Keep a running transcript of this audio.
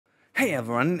Hey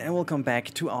everyone, and welcome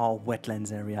back to our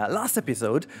wetlands area. Last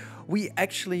episode, we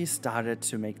actually started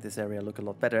to make this area look a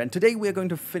lot better, and today we're going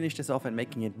to finish this off and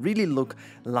making it really look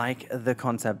like the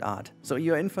concept art. So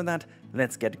you're in for that?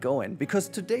 Let's get going, because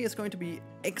today is going to be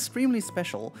extremely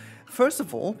special. First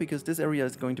of all, because this area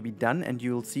is going to be done and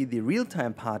you'll see the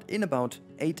real-time part in about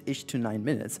 8-ish to 9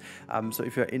 minutes. So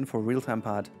if you're in for real-time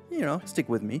part, you know, stick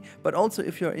with me. But also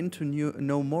if you're into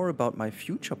know more about my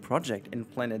future project in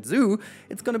Planet Zoo,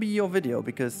 it's going to be your video,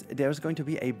 because there's going to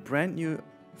be a brand new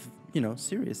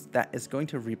series that is going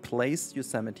to replace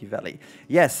Yosemite Valley.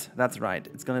 Yes, that's right,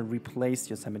 it's going to replace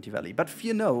Yosemite Valley. But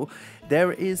fear no,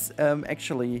 there is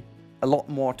actually a lot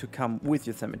more to come with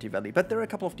Yosemite Valley. But there are a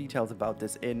couple of details about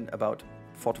this in about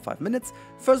 4 to 5 minutes.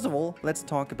 First of all, let's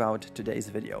talk about today's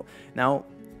video. Now,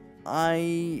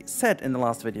 I said in the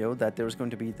last video that there is going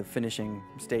to be the finishing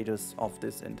status of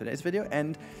this in today's video,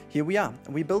 and here we are.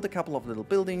 We built a couple of little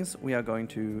buildings. We are going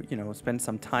to, spend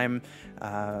some time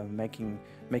making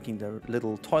the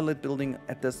little toilet building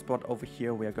at this spot over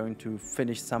here. We are going to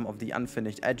finish some of the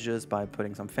unfinished edges by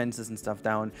putting some fences and stuff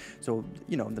down. So,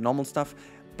 the normal stuff.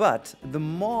 But the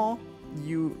more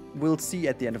you will see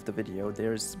at the end of the video,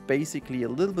 there's basically a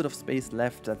little bit of space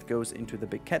left that goes into the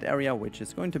big cat area, which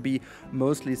is going to be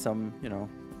mostly some,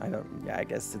 I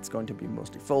guess it's going to be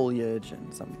mostly foliage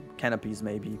and some canopies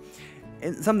maybe,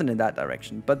 something in that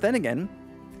direction. But then again,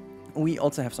 we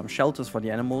also have some shelters for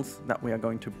the animals that we are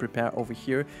going to prepare over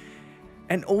here.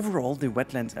 And overall, the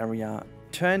wetlands area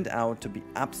turned out to be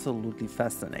absolutely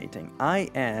fascinating. I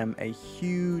am a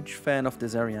huge fan of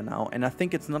this area now, and I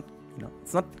think it's not,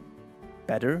 it's not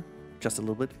better, just a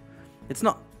little bit. It's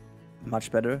not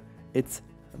much better. It's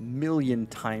a million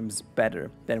times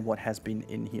better than what has been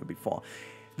in here before.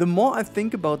 The more I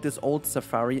think about this old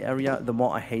safari area, the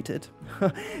more I hate it.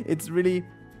 It's really...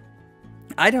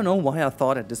 I don't know why I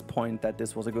thought at this point that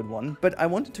this was a good one, but I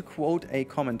wanted to quote a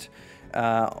comment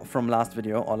from last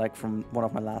video, or like from one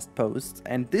of my last posts,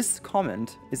 and this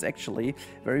comment is actually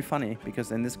very funny,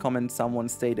 because in this comment someone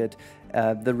stated,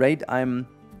 the rate I'm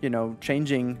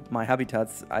changing my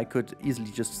habitats, I could easily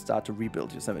just start to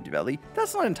rebuild Yosemite Valley.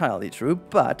 That's not entirely true,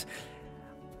 but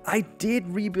I did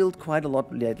rebuild quite a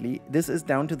lot lately. This is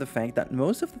down to the fact that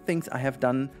most of the things I have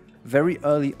done very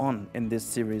early on in this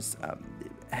series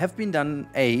have been done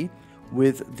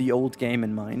with the old game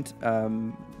in mind.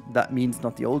 That means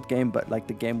not the old game, but like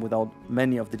the game without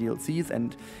many of the DLCs,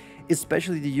 and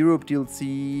especially the Europe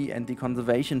DLC and the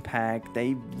conservation pack.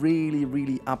 They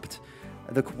really upped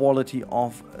the quality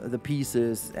of the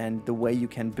pieces and the way you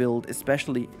can build,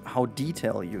 especially how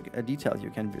detailed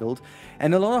you can build.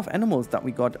 And a lot of animals that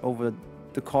we got over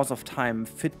the course of time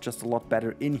fit just a lot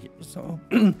better in here. So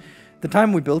the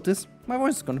time we built this, my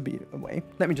voice is gonna be away.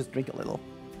 Let me just drink a little.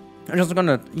 I'm just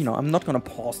gonna, I'm not gonna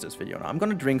pause this video now. I'm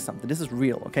gonna drink something. This is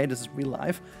real, okay? This is real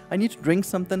life. I need to drink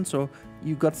something, so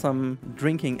you got some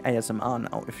drinking ASMR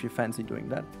now, if you fancy doing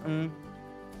that.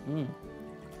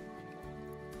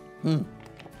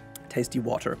 Tasty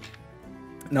water.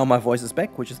 Now my voice is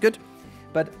back, which is good.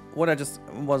 But what I just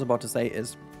was about to say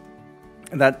is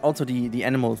that also the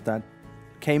animals that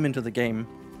came into the game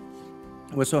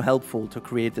were so helpful to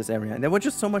create this area, and they were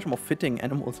just so much more fitting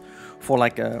animals for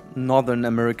like a Northern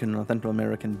American or Central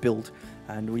American build,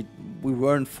 and we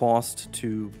weren't forced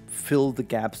to fill the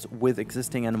gaps with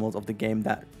existing animals of the game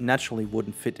that naturally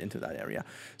wouldn't fit into that area.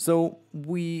 So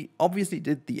we obviously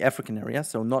did the African area,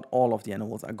 so not all of the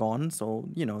animals are gone. So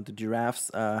the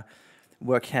giraffes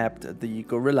were kept, the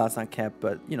gorillas are kept,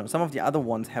 but some of the other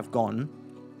ones have gone,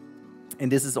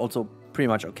 and this is also pretty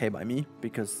much okay by me,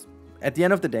 because at the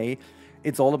end of the day,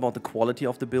 it's all about the quality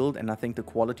of the build, and I think the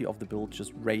quality of the build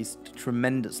just raised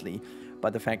tremendously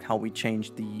by the fact how we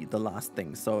changed the last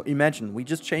thing. So imagine, we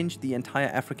just changed the entire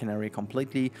African area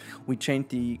completely. We changed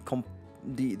the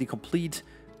complete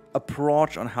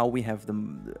approach on how we have the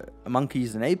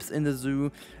monkeys and apes in the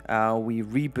zoo. We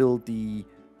rebuilt the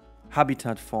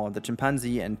habitat for the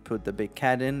chimpanzee and put the big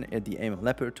cat in, the emu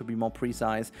leopard to be more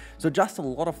precise. So just a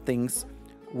lot of things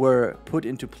were put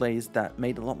into place that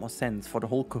made a lot more sense for the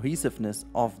whole cohesiveness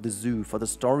of the zoo, for the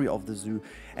story of the zoo,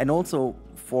 and also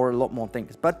for a lot more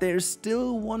things. But there's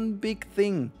still one big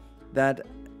thing that,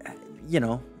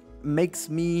 makes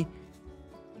me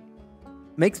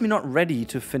not ready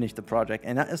to finish the project,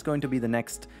 and that is going to be the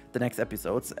next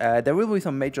episodes. There will be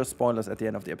some major spoilers at the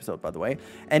end of the episode, by the way.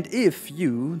 And if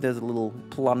there's a little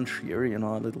plunge here,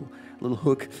 a little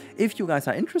hook. If you guys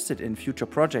are interested in future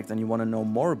projects and you want to know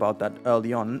more about that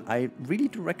early on, I really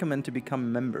do recommend to become a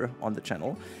member on the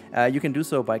channel. You can do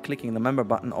so by clicking the member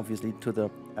button, obviously, to the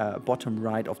bottom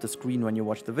right of the screen when you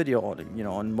watch the video, or you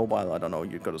know, on mobile, I don't know,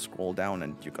 you got to scroll down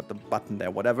and you got the button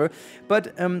there, whatever.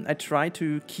 But I try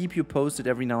to keep you posted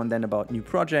every now and then about new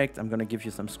projects. I'm going to give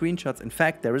you some screenshots. In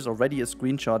fact, there is already a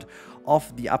screenshot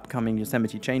of the upcoming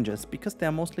Yosemite changes because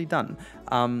they're mostly done.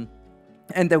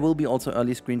 And there will be also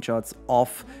early screenshots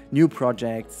of new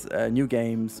projects, new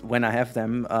games, when I have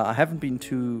them. I haven't been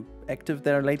too active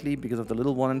there lately because of the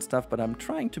little one and stuff, but I'm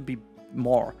trying to be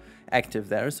more active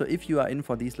there. So if you are in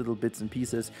for these little bits and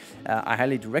pieces, I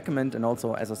highly do recommend. And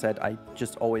also, as I said, I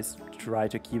just always try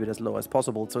to keep it as low as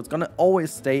possible. So it's gonna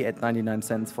always stay at 99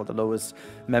 cents for the lowest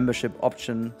membership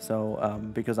option. So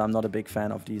because I'm not a big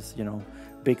fan of these, you know,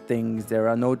 big things. There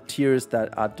are no tiers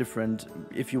that are different.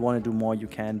 If you want to do more, you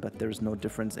can, but there's no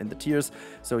difference in the tiers,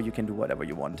 so you can do whatever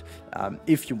you want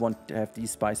if you want to have these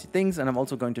spicy things. And I'm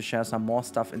also going to share some more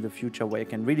stuff in the future where you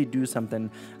can really do something.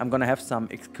 I'm gonna have some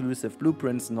exclusive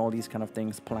blueprints and all these kind of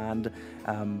things planned,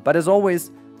 but as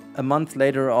always, a month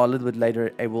later or a little bit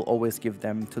later, I will always give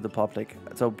them to the public.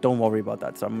 So don't worry about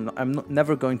that. So I'm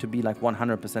never going to be like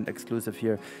 100% exclusive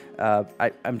here.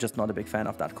 I'm just not a big fan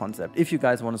of that concept. If you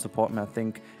guys want to support me, I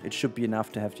think it should be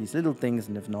enough to have these little things.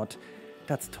 And if not,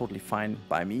 that's totally fine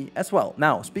by me as well.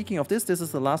 Now, speaking of this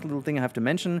is the last little thing I have to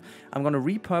mention. I'm going to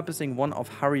repurposing one of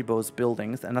Haribo's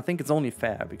buildings, and I think it's only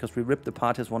fair because we ripped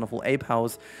apart his wonderful ape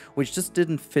house, which just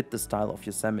didn't fit the style of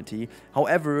Yosemite.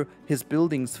 However, his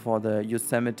buildings for the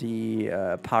Yosemite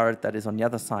part that is on the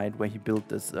other side, where he built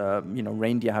this, you know,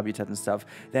 reindeer habitat and stuff,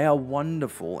 they are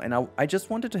wonderful. And I just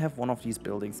wanted to have one of these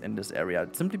buildings in this area,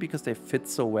 simply because they fit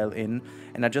so well in,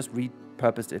 and I just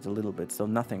repurposed it a little bit, so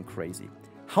nothing crazy.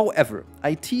 However,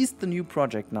 I teased the new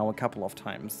project now a couple of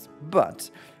times, but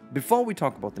before we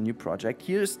talk about the new project,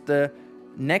 here's the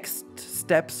next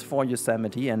steps for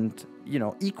Yosemite and, you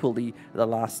know, equally the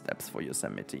last steps for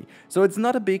Yosemite. So it's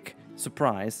not a big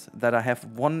surprise that I have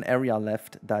one area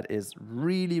left that is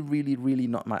really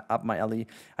not up my alley.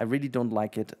 I really don't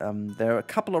like it. There are a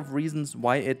couple of reasons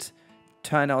why it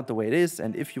turned out the way it is,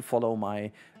 and if you follow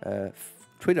my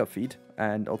Twitter feed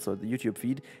and also the YouTube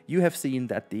feed, you have seen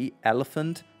that the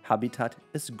elephant habitat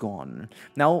is gone.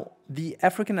 Now, the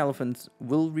African elephants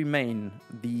will remain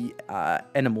the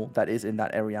animal that is in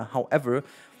that area. However,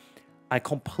 I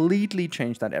completely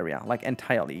changed that area, like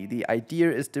entirely. The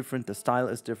idea is different, the style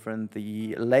is different,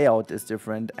 the layout is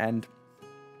different, and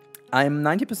I'm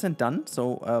 90% done.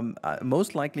 So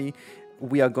most likely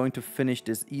we are going to finish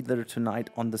this either tonight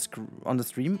on the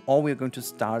stream, or we're going to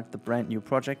start the brand new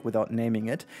project without naming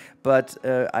it. But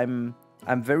I'm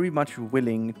very much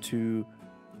willing to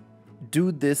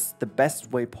do this the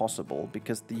best way possible,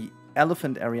 because the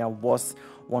elephant area was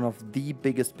one of the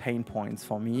biggest pain points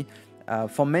for me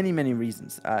for many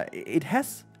reasons. It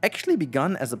has actually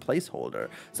begun as a placeholder.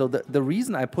 So the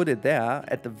reason I put it there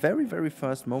at the very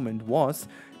first moment was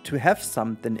to have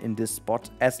something in this spot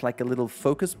as like a little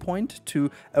focus point to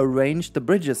arrange the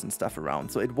bridges and stuff around.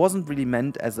 So it wasn't really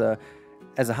meant as a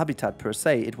habitat per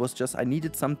se. It was just I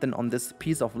needed something on this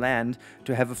piece of land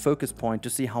to have a focus point, to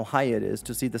see how high it is,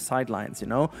 to see the sidelines, you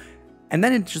know. And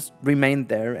then it just remained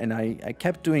there, and I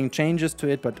kept doing changes to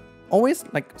it, but always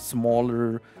like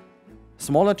smaller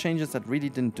changes that really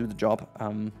didn't do the job.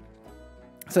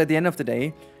 So at the end of the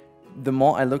day, the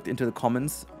more I looked into the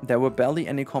comments, there were barely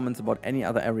any comments about any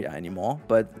other area anymore,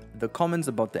 but the comments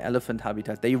about the elephant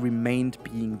habitat, they remained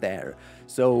being there.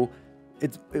 So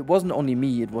it wasn't only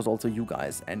me, it was also you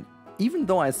guys. And even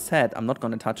though I said I'm not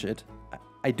going to touch it,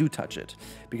 I do touch it,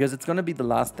 because it's going to be the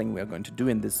last thing we are going to do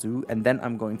in this zoo, and then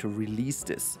I'm going to release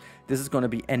this. This is going to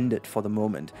be ended for the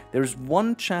moment. There's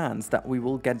one chance that we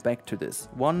will get back to this,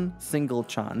 one single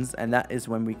chance, and that is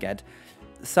when we get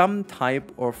some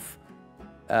type of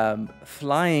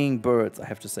flying birds, I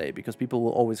have to say, because people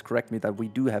will always correct me that we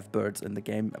do have birds in the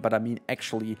game, but I mean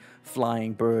actually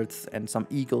flying birds and some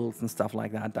eagles and stuff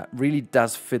like that. That really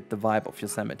does fit the vibe of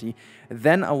Yosemite.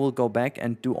 Then I will go back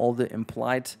and do all the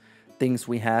implied things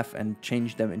we have and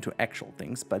change them into actual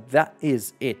things, but that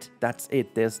is it. That's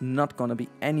it. There's not gonna be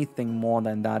anything more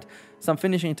than that. Some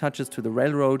finishing touches to the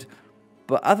railroad,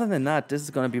 but other than that, this is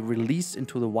going to be released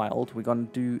into the wild. We're going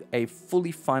to do a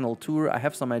fully final tour. I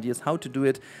have some ideas how to do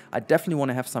it. I definitely want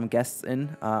to have some guests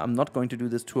in. I'm not going to do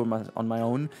this tour on my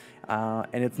own.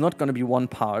 And it's not going to be one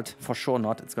part, for sure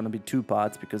not. It's going to be two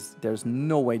parts, because there's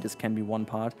no way this can be one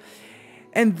part.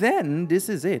 And then this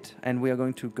is it. And we are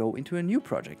going to go into a new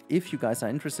project. If you guys are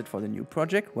interested for the new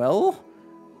project, well,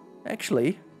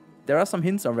 actually, there are some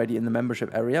hints already in the membership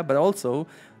area, but also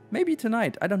maybe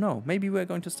tonight, I don't know, maybe we're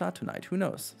going to start tonight, who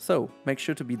knows. So make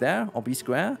sure to be there or be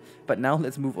square. But now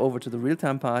let's move over to the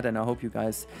real-time part, and I hope you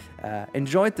guys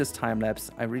enjoyed this time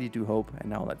lapse. I really do hope. And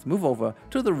now let's move over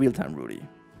to the real-time Rudi.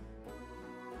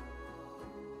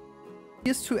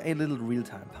 Here's to a little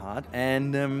real-time part,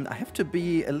 and I have to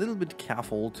be a little bit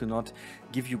careful to not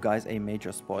give you guys a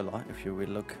major spoiler if you will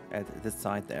look at this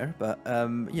side there, but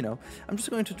you know, I'm just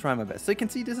going to try my best. So you can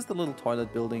see this is the little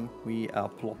toilet building we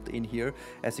plopped in here.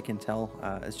 As you can tell,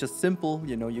 it's just simple,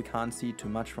 you know, you can't see too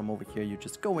much from over here. You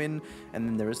just go in, and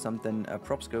then there is something,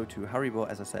 props go to Haribo,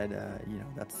 as I said, you know,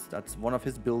 that's one of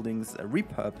his buildings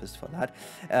repurposed for that.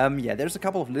 Yeah, there's a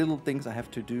couple of little things I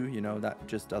have to do, you know, that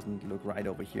just doesn't look right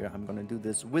over here. I'm gonna do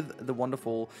this with the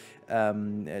wonderful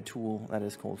tool that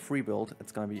is called Speedbuild.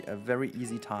 It's going to be a very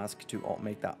easy task to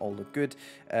make that all look good.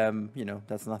 You know,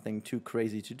 that's nothing too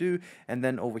crazy to do. And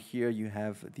then over here you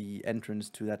have the entrance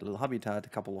to that little habitat, a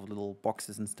couple of little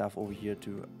boxes and stuff over here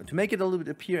to make it a little bit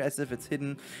appear as if it's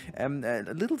hidden.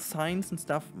 Little signs and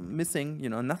stuff missing, you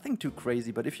know, nothing too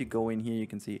crazy, but if you go in here you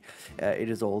can see it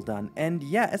is all done. And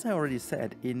yeah, as I already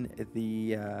said in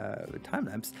the time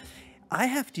lapse, I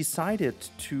have decided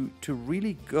to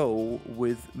really go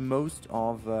with most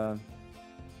of the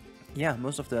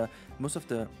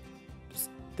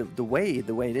way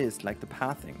it is, like the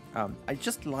pathing. I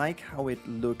just like how it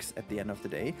looks at the end of the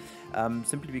day,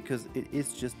 simply because it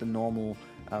is just a normal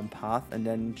path, and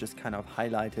then just kind of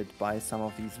highlighted by some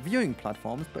of these viewing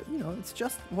platforms. But you know, it's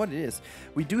just what it is.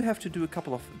 We do have to do a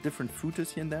couple of different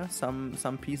footers here and there.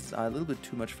 Some pieces are a little bit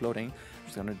too much floating. I'm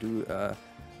just gonna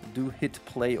do hit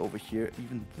play over here,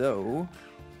 even though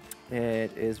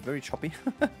it is very choppy.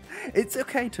 It's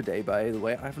okay today, by the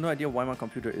way. I have no idea why my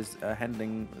computer is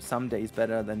handling some days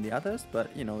better than the others,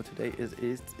 but you know, today is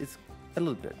a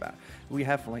little bit bad. We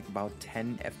have like about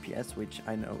 10 FPS, which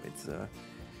I know it's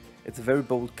a very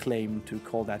bold claim to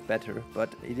call that better,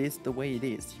 but it is the way it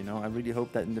is, you know. I really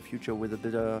hope that in the future, with a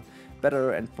bit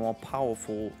better and more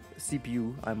powerful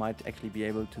CPU, I might actually be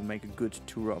able to make a good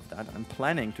tour of that. I'm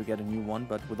planning to get a new one,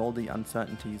 but with all the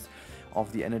uncertainties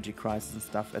of the energy crisis and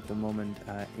stuff at the moment,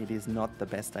 it is not the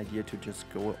best idea to just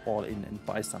go all in and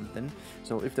buy something.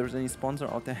 So if there's any sponsor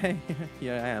out there, hey,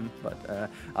 here I am. But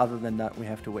other than that, we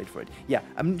have to wait for it. Yeah,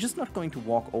 I'm just not going to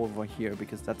walk over here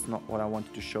because that's not what I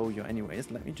wanted to show you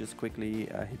anyways. Let me just quickly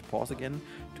hit pause again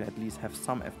to at least have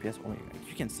some FPS. Oh,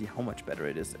 you can see how much better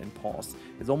it is in pause.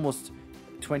 It's almost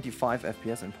 25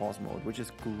 FPS in pause mode, which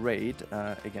is great.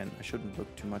 Again, I shouldn't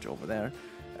look too much over there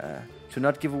to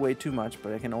not give away too much,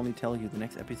 but I can only tell you the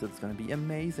next episode is going to be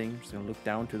amazing. I'm just going to look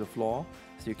down to the floor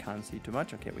so you can't see too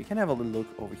much. Okay, we can have a little look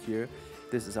over here.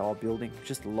 This is our building.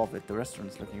 Just love it. The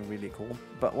restaurant's looking really cool.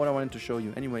 But what I wanted to show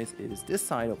you anyways is this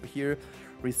side over here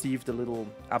received a little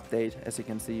update, as you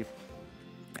can see.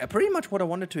 Pretty much what I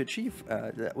wanted to achieve.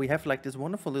 We have like this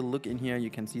wonderful little look in here. You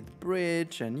can see the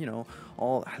bridge and, you know,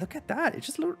 all. Look at that. It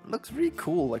just looks really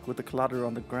cool, like with the clutter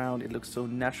on the ground. It looks so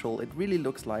natural. It really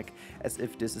looks like as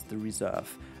if this is the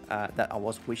reserve that I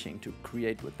was wishing to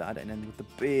create with that. And then with the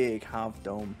big half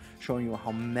dome showing you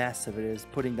how massive it is,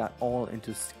 putting that all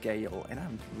into scale. And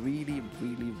I'm really,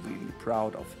 really, really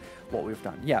proud of what we've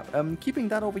done. Yeah, keeping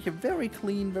that over here very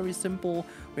clean, very simple.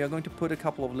 We are going to put a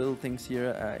couple of little things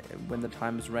here when the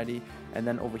time is ready, and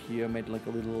then over here made like a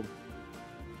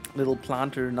little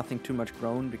planter, nothing too much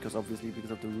grown, because obviously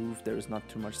because of the roof there is not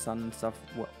too much sun and stuff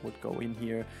what would go in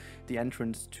here. The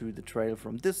entrance to the trail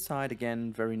from this side,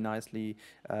 again, very nicely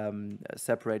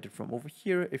separated from over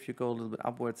here. If you go a little bit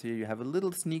upwards here, you have a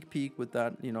little sneak peek with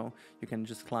that, you know, you can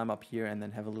just climb up here and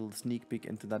then have a little sneak peek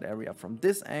into that area from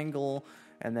this angle.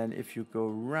 And then if you go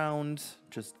around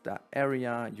just that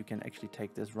area, you can actually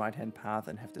take this right-hand path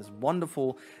and have this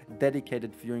wonderful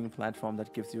dedicated viewing platform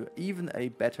that gives you even a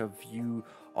better view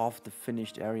of the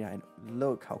finished area. And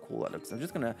look how cool that looks. I'm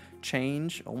just gonna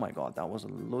change. Oh my god, that was a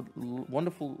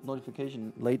wonderful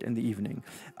notification late in the evening.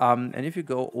 And if you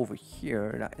go over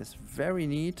here, that is very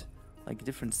neat, like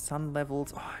different sun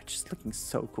levels. Oh, it's just looking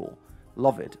so cool.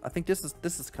 Love it. I think this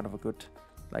is kind of a good,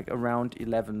 like around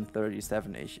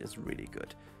 1137-ish is really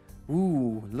good.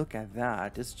 Ooh, look at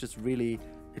that. This just really,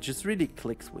 it just really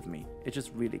clicks with me. It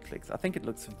just really clicks. I think it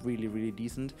looks really, really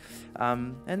decent.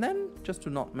 And then just to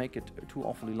not make it too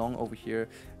awfully long over here,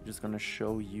 I'm just gonna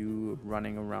show you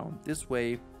running around this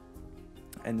way.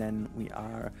 And then we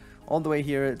are all the way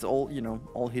here. It's all, you know,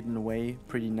 all hidden away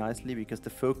pretty nicely because the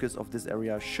focus of this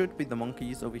area should be the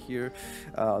monkeys over here,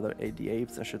 the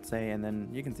apes, I should say. And then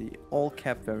you can see all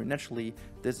kept very naturally.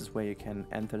 This is where you can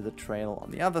enter the trail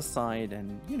on the other side,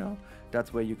 and you know,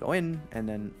 that's where you go in, and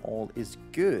then all is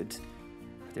good.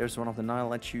 There's one of the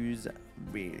Nile I choose.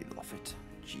 Really love it.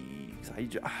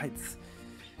 Jeez,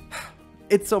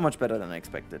 it's so much better than I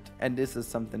expected. And this is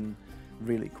something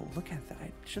really cool. Look at that.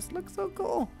 It just looks so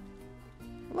cool.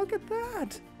 Look at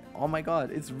that. Oh my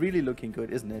god, it's really looking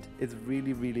good, isn't it? It's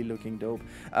really, really looking dope.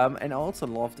 And I also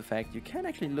love the fact you can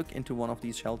actually look into one of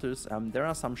these shelters. There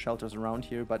are some shelters around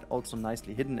here, but also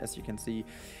nicely hidden, as you can see.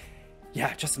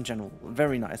 Yeah, just in general,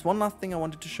 very nice. One last thing I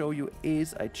wanted to show you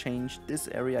is I changed this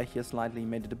area here slightly,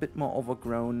 made it a bit more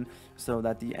overgrown so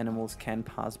that the animals can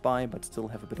pass by, but still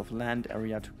have a bit of land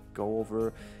area to go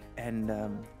over. And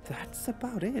that's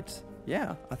about it.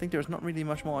 Yeah, I think there's not really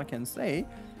much more I can say,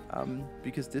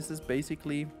 because this is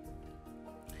basically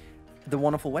the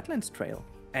wonderful Wetlands trail,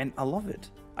 and I love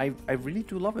it. I really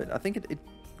do love it. I think it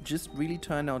just really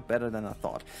turned out better than I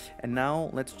thought. And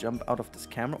now let's jump out of this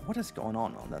camera. What is going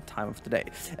on that time of the day?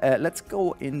 Let's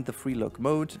go in the free look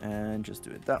mode and just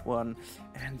do it that one.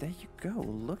 And there you go.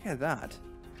 Look at that.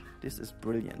 This is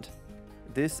brilliant.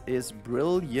 This is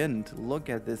brilliant. Look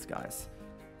at this, guys.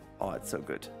 Oh, it's so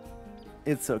good.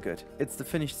 It's so good. It's the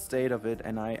finished state of it,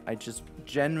 and I just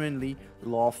genuinely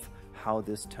love how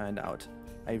this turned out.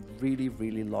 I really,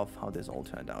 really love how this all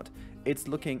turned out. It's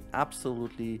looking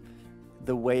absolutely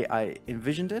the way I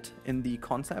envisioned it in the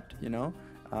concept, you know.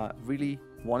 Really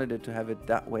wanted it to have it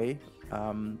that way.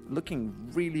 Looking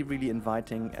really, really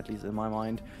inviting, at least in my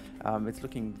mind. It's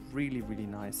looking really, really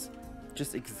nice.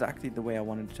 Just exactly the way I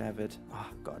wanted to have it. Oh,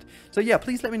 God. So yeah,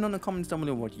 please let me know in the comments down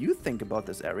below what you think about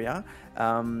this area.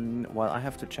 While I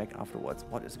have to check afterwards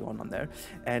what is going on there.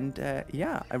 And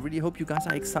yeah, I really hope you guys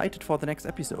are excited for the next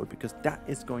episode, because that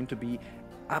is going to be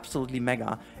absolutely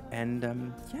mega. And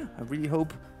yeah, I really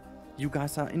hope you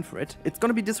guys are in for it. It's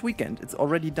gonna be this weekend. It's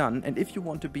already done. And if you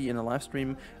want to be in a live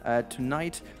stream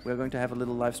tonight, we're going to have a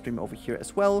little live stream over here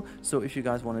as well. So if you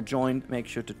guys want to join, make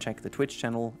sure to check the Twitch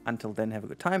channel. Until then, have a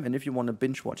good time. And if you want to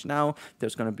binge watch now,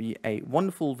 there's going to be a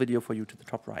wonderful video for you to the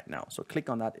top right now. So click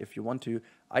on that if you want to.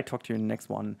 I talk to you in the next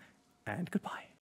one, and goodbye.